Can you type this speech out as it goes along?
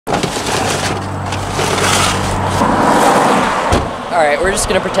Alright, we're just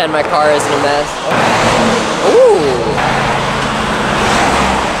gonna pretend my car isn't a mess. Ooh!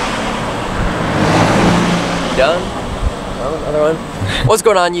 Done? Oh, another one. What's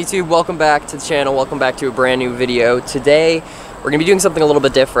going on, YouTube? Welcome back to the channel. Welcome back to a brand new video. Today, we're gonna be doing something a little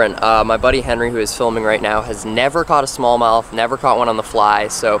bit different. My buddy Henry, who is filming right now, has never caught a smallmouth, never caught one on the fly,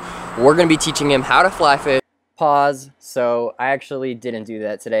 so we're gonna be teaching him how to fly fish. Pause. So I actually didn't do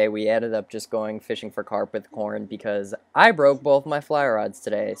that today. We ended up just going fishing for carp with corn because I broke both my fly rods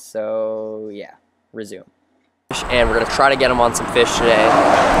today. So yeah, resume. And we're gonna try to get him on some fish today.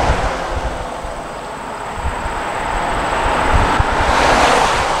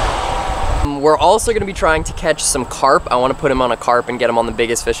 We're also gonna be trying to catch some carp. I wanna put him on a carp and get him on the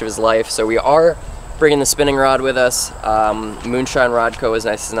biggest fish of his life. So we are bringing the spinning rod with us. Moonshine Rod Co. was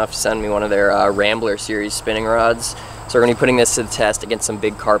nice enough to send me one of their Rambler series spinning rods. So we're gonna be putting this to the test against some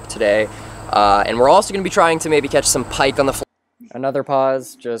big carp today. And we're also gonna be trying to maybe catch some pike on the fly. Another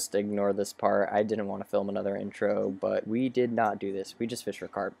pause, just ignore this part. I didn't want to film another intro, but we did not do this. We just fished for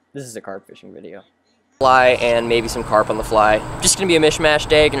carp. This is a carp fishing video. Fly and maybe some carp on the fly. Just gonna be a mishmash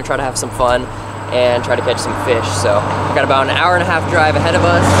day, gonna try to have some fun and try to catch some fish. So we've got about an hour and a half drive ahead of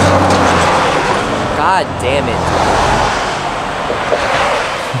us. God damn it.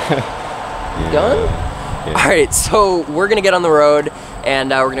 Yeah. Done? Yeah. All right, so we're gonna get on the road and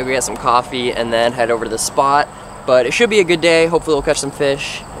we're gonna go get some coffee and then head over to the spot. But it should be a good day. Hopefully we'll catch some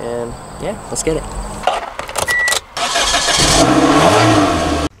fish and yeah, let's get it.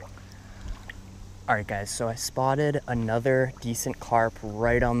 All right guys, so I spotted another decent carp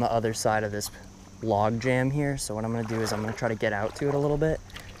right on the other side of this log jam here. So what I'm gonna do is I'm gonna try to get out to it a little bit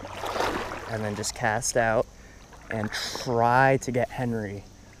and then just cast out and try to get Henry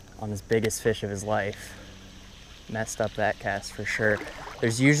on his biggest fish of his life. Messed up that cast for sure.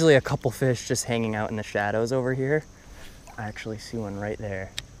 There's usually a couple fish just hanging out in the shadows over here. I actually see one right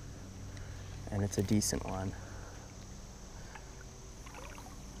there, and it's a decent one.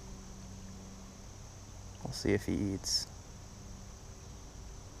 We'll see if he eats.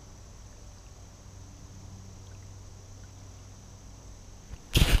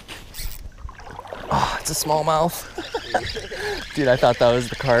 Oh, it's a smallmouth. Dude, I thought that was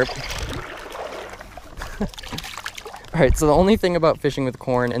the carp. All right, so the only thing about fishing with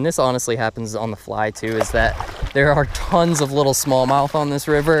corn, and this honestly happens on the fly too, is that there are tons of little smallmouth on this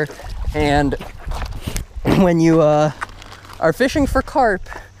river. And when you are fishing for carp,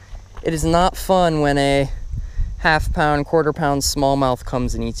 it is not fun when a half-pound, quarter-pound smallmouth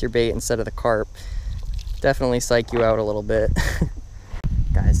comes and eats your bait instead of the carp. Definitely psych you out a little bit.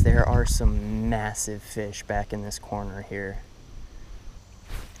 Guys, there are some massive fish back in this corner here.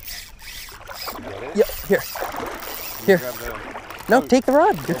 Yep, here. Here. No, take the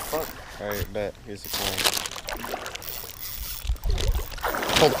rod. Oh, fuck. All right, bet. Here's the coin.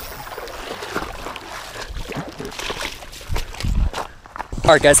 Hold on.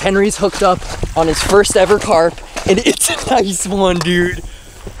 All right, guys, Henry's hooked up on his first ever carp, and it's a nice one, dude.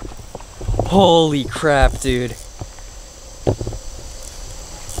 Holy crap, dude.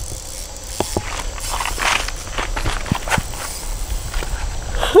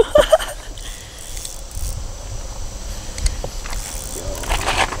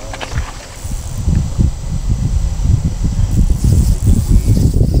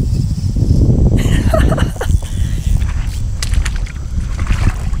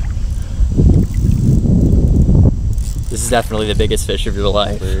 This is definitely the biggest fish of your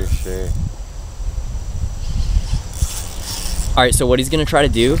life. For sure. All right, so what he's gonna try to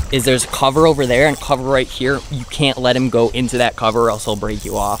do is there's cover over there and cover right here. You can't let him go into that cover or else he'll break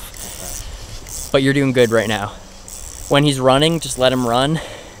you off. Okay. But you're doing good right now. When he's running, just let him run.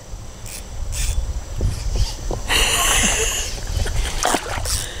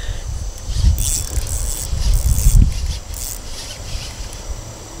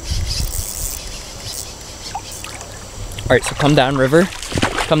 All right, so come down river,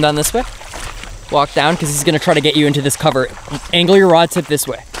 come down this way, walk down because he's gonna try to get you into this cover. Angle your rod tip this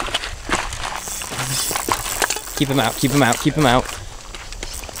way. Keep him out, keep him out, keep him out.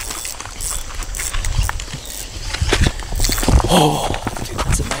 Oh, dude,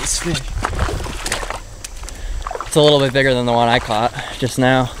 that's a nice fish. It's a little bit bigger than the one I caught just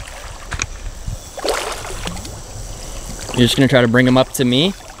now. You're just gonna try to bring him up to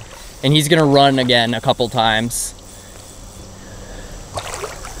me and he's gonna run again a couple times.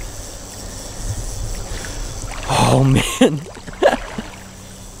 Oh man.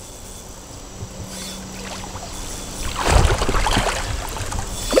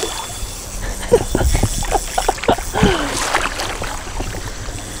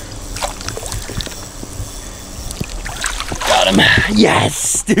 Got him.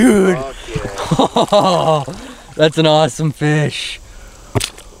 Yes, dude. Yeah. Oh, that's an awesome fish.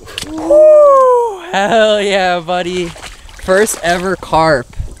 Woo! Hell yeah, buddy. First ever carp.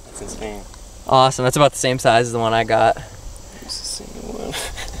 That's insane. Awesome. That's about the same size as the one I got. It's the same one.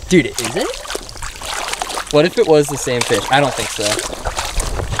 Dude, is it? What if it was the same fish? I don't think so.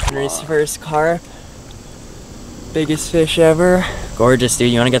 Henry's first carp. Biggest fish ever. Gorgeous,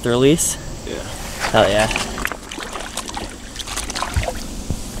 dude. You want to get the release? Yeah. Hell yeah.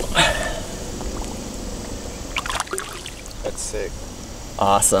 That's sick.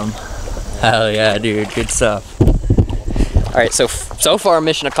 Awesome. Hell yeah, dude. Good stuff. All right, so far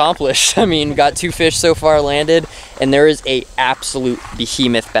mission accomplished. I mean, got 2 fish so far landed, and there is a absolute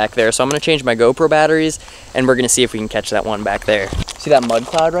behemoth back there. So I'm gonna change my GoPro batteries, and we're gonna see if we can catch that one back there. See that mud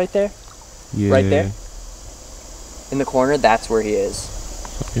cloud right there? Yeah. Right there? In the corner, that's where he is.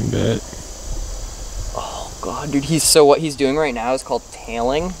 Fucking bet. Oh God, dude, what he's doing right now is called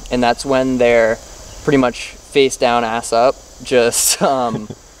tailing, and that's when they're pretty much face down, ass up, just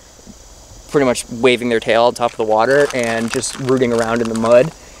pretty much waving their tail on top of the water and just rooting around in the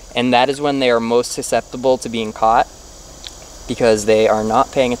mud. And that is when they are most susceptible to being caught, because they are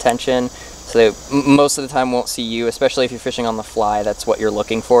not paying attention. So they most of the time won't see you, especially if you're fishing on the fly. That's what you're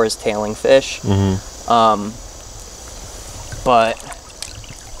looking for, is tailing fish. But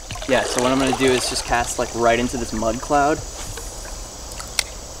yeah, so what I'm gonna do is just cast like right into this mud cloud,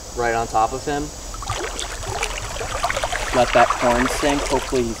 right on top of him. Let that corn sink,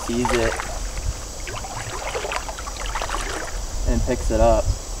 hopefully he sees it and picks it up.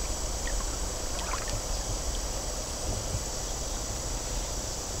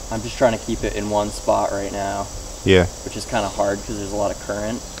 I'm just trying to keep it in one spot right now. Yeah. Which is kind of hard because there's a lot of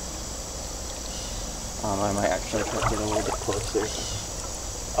current. I might actually try to get a little bit closer.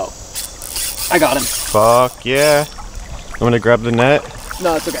 Oh, I got him. Fuck yeah. I'm gonna grab the net.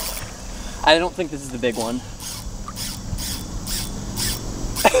 No, it's okay. I don't think this is the big one.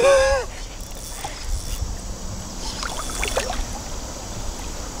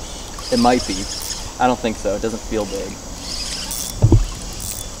 It might be. I don't think so. It doesn't feel big.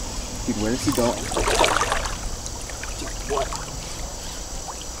 Dude, where is he going? Dude, what?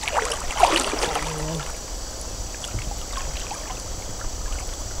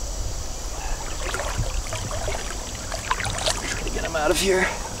 Try to get him out of here.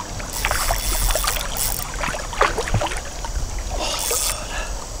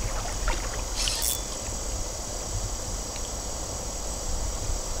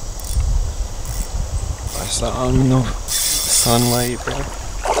 I saw him in the sunlight, bro.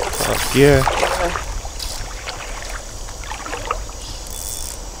 Fuck yeah.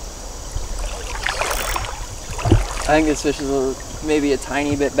 I think this fish is maybe a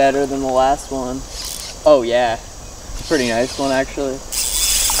tiny bit better than the last one. Oh yeah, it's a pretty nice one actually.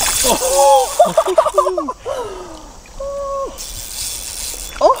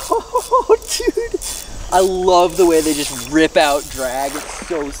 Oh, dude. I love the way they just rip out drag. It's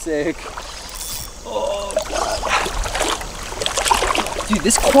so sick. Oh, God. Dude,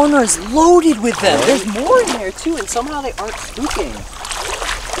 this corner is loaded with them. There's more in there, too, and somehow they aren't spooking.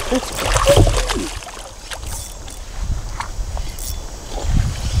 That's crazy.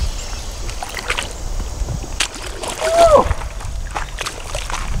 Oh.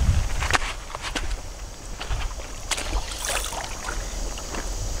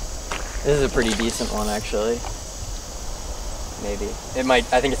 This is a pretty decent one, actually. Maybe. It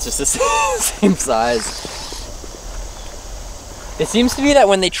might, I think it's just the same size. It seems to be that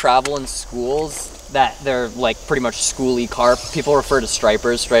when they travel in schools, that they're like pretty much schoolie carp. People refer to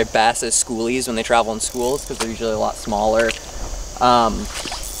stripers, striped bass, as schoolies when they travel in schools because they're usually a lot smaller. And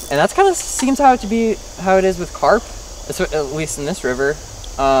that's kind of seems how it is with carp, at least in this river.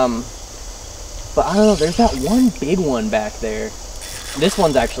 But I don't know, there's that one big one back there. This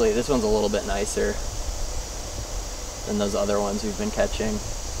one's a little bit nicer than those other ones we've been catching.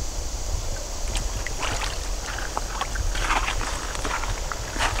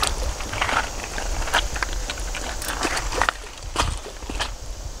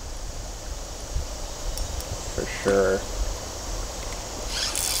 For sure.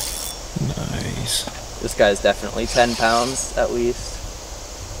 Nice. This guy's definitely 10 pounds at least.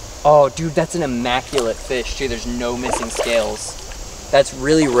 Oh, dude, that's an immaculate fish too. There's no missing scales. That's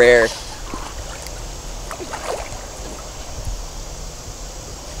really rare.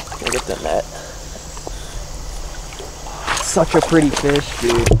 Gonna get the net. Such a pretty fish,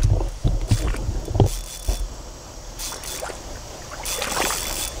 dude.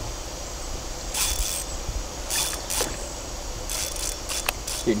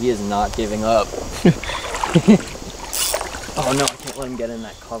 Dude, he is not giving up. Oh no, I can't let him get in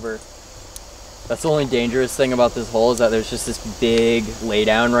that cover. That's the only dangerous thing about this hole, is that there's just this big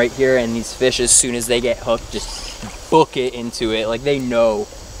laydown right here, and these fish, as soon as they get hooked, just book it into it. Like, they know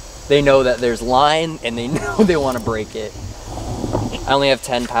that there's line, and they know they want to break it. I only have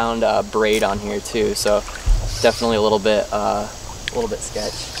 10-pound braid on here too, so definitely a little bit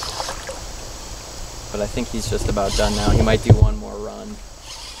sketch. But I think he's just about done now. He might do one more run,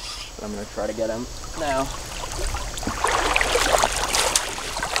 but I'm gonna try to get him now.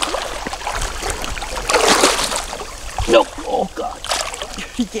 Nope. Oh god.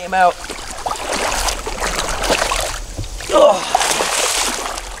 He came out. Oh.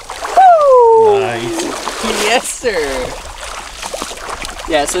 Woo! Nice. Yes, sir.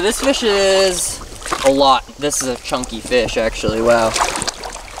 Yeah, so this fish is a lot. This is a chunky fish, actually. Wow.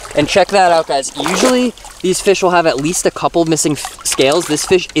 And check that out, guys. Usually, these fish will have at least a couple missing scales. This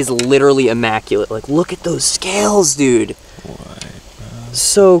fish is literally immaculate. Like, look at those scales, dude. What?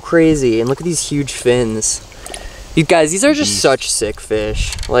 So crazy. And look at these huge fins. You guys, these are just such sick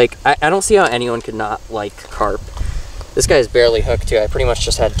fish. Like, I don't see how anyone could not like carp. This guy's barely hooked too. I pretty much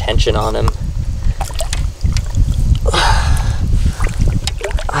just had tension on him.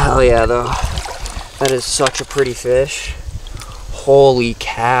 Hell yeah, though. That is such a pretty fish. Holy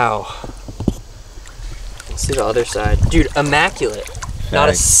cow. Let's see the other side. Dude, immaculate. Not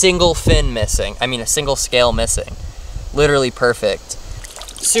a single fin missing. I mean, a single scale missing. Literally perfect.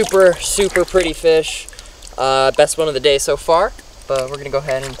 Super, super pretty fish. Best one of the day so far, but we're gonna go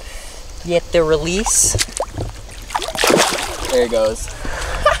ahead and get the release. There he goes.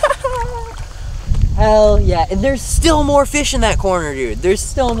 Hell yeah, and there's still more fish in that corner, dude. There's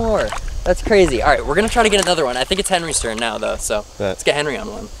still more. That's crazy. All right, we're gonna try to get another one. I think it's Henry's turn now though, so let's get Henry on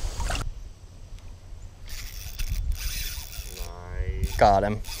one. Nice. Got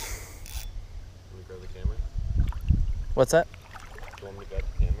him. Want me to grab the camera? What's that? Do you want me to grab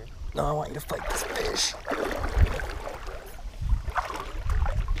the camera? No, I want you to fight this fish.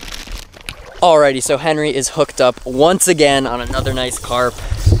 Alrighty, so Henry is hooked up once again on another nice carp.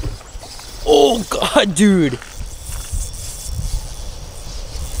 Oh god, dude.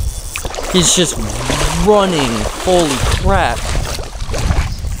 He's just running. Holy crap.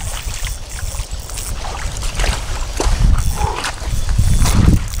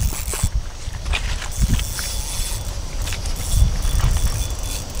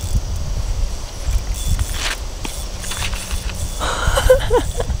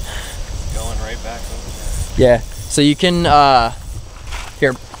 Back over there. Yeah, so you can,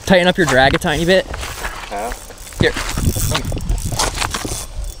 here, tighten up your drag a tiny bit. How? Here.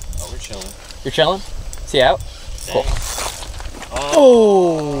 Oh, we're chilling. You're chilling? See out? Dang. Cool.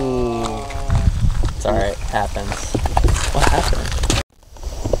 Oh! It's alright, happens. What happened?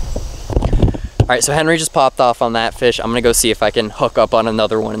 Alright, so Henry just popped off on that fish. I'm gonna go see if I can hook up on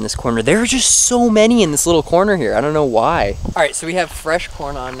another one in this corner. There are just so many in this little corner here. I don't know why. Alright, so we have fresh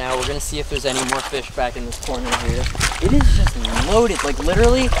corn on now. We're gonna see if there's any more fish back in this corner here. It is just loaded, like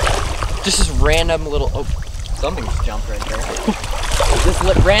literally, just this random little, oh, something just jumped right there. This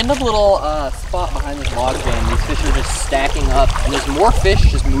random little spot behind this log jam. These fish are just stacking up, and there's more fish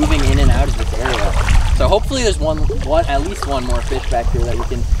just moving in and out of this area. So hopefully there's at least one more fish back here that we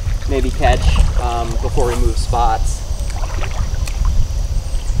can maybe catch before we move spots.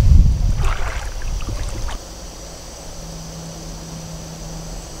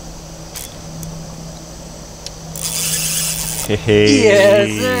 Hey. Yes,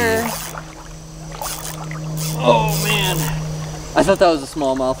 sir. Oh man, I thought that was a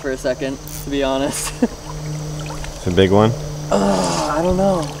smallmouth for a second, to be honest. It's a big one? I don't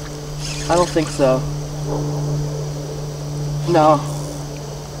know. I don't think so. No.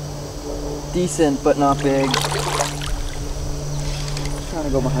 Decent, but not big. I'm trying to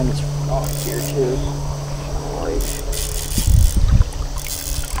go behind this rock here too. Like,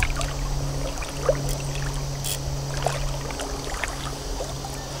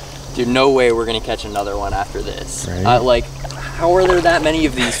 dude, no way we're gonna catch another one after this. Right. Like, how are there that many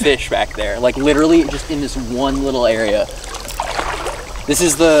of these fish back there? Like, literally just in this one little area. This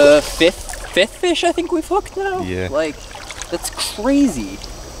is the fifth fish I think we've hooked now. Yeah. Like, that's crazy.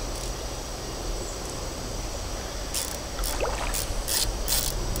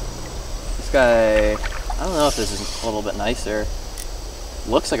 This guy, I don't know if this is a little bit nicer.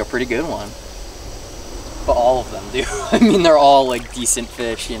 Looks like a pretty good one. But all of them do. I mean, they're all like decent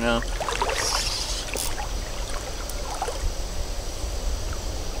fish, you know?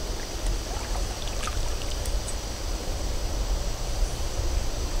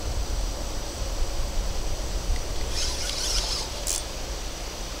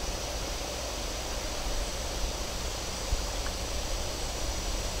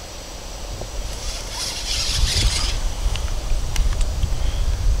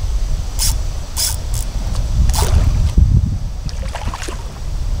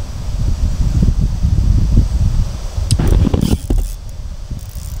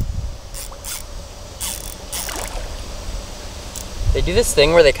 do this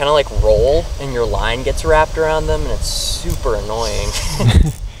thing where they kind of like roll and your line gets wrapped around them, and it's super annoying.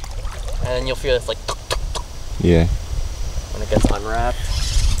 And then you'll feel it's like yeah when it gets unwrapped.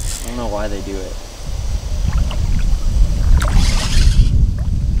 I don't know why they do it.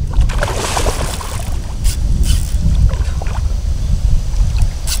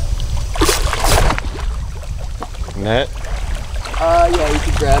 Net? Yeah, you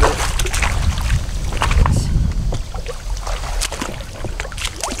could grab it.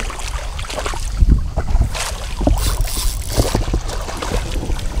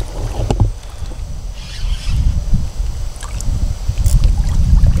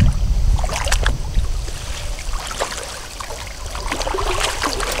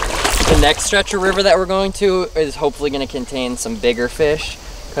 The next stretch of river that we're going to is hopefully going to contain some bigger fish.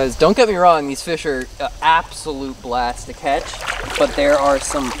 Because don't get me wrong, these fish are an absolute blast to catch, but there are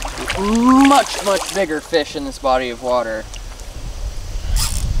some much, much bigger fish in this body of water.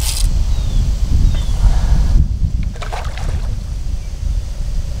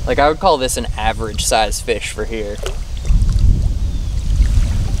 Like, I would call this an average size fish for here.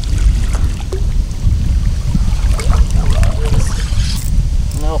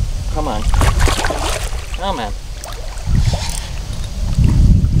 Nope, come on. Come on.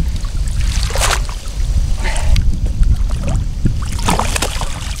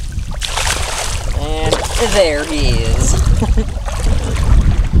 There he is.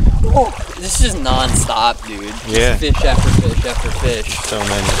 Oh, this is non-stop, dude. Yeah. Just fish after fish after fish. So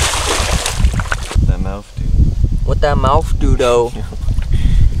many. That mouth, dude. What that mouth do, though?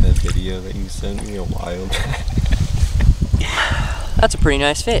 That video that you sent me a while back. That's a pretty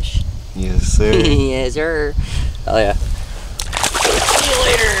nice fish. Yes, sir. Yes, sir. Hell yeah. See you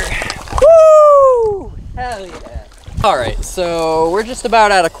later. Woo! Hell yeah. Alright, so we're just about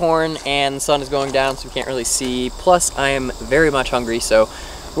out of corn and the sun is going down, so we can't really see. Plus, I am very much hungry, so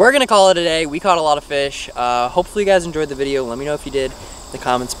we're gonna call it a day. We caught a lot of fish. Hopefully you guys enjoyed the video. Let me know if you did in the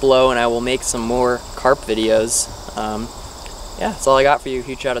comments below, and I will make some more carp videos. Yeah, that's all I got for you.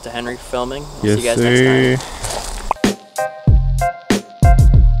 Huge shout out to Henry for filming. We'll see you guys next time.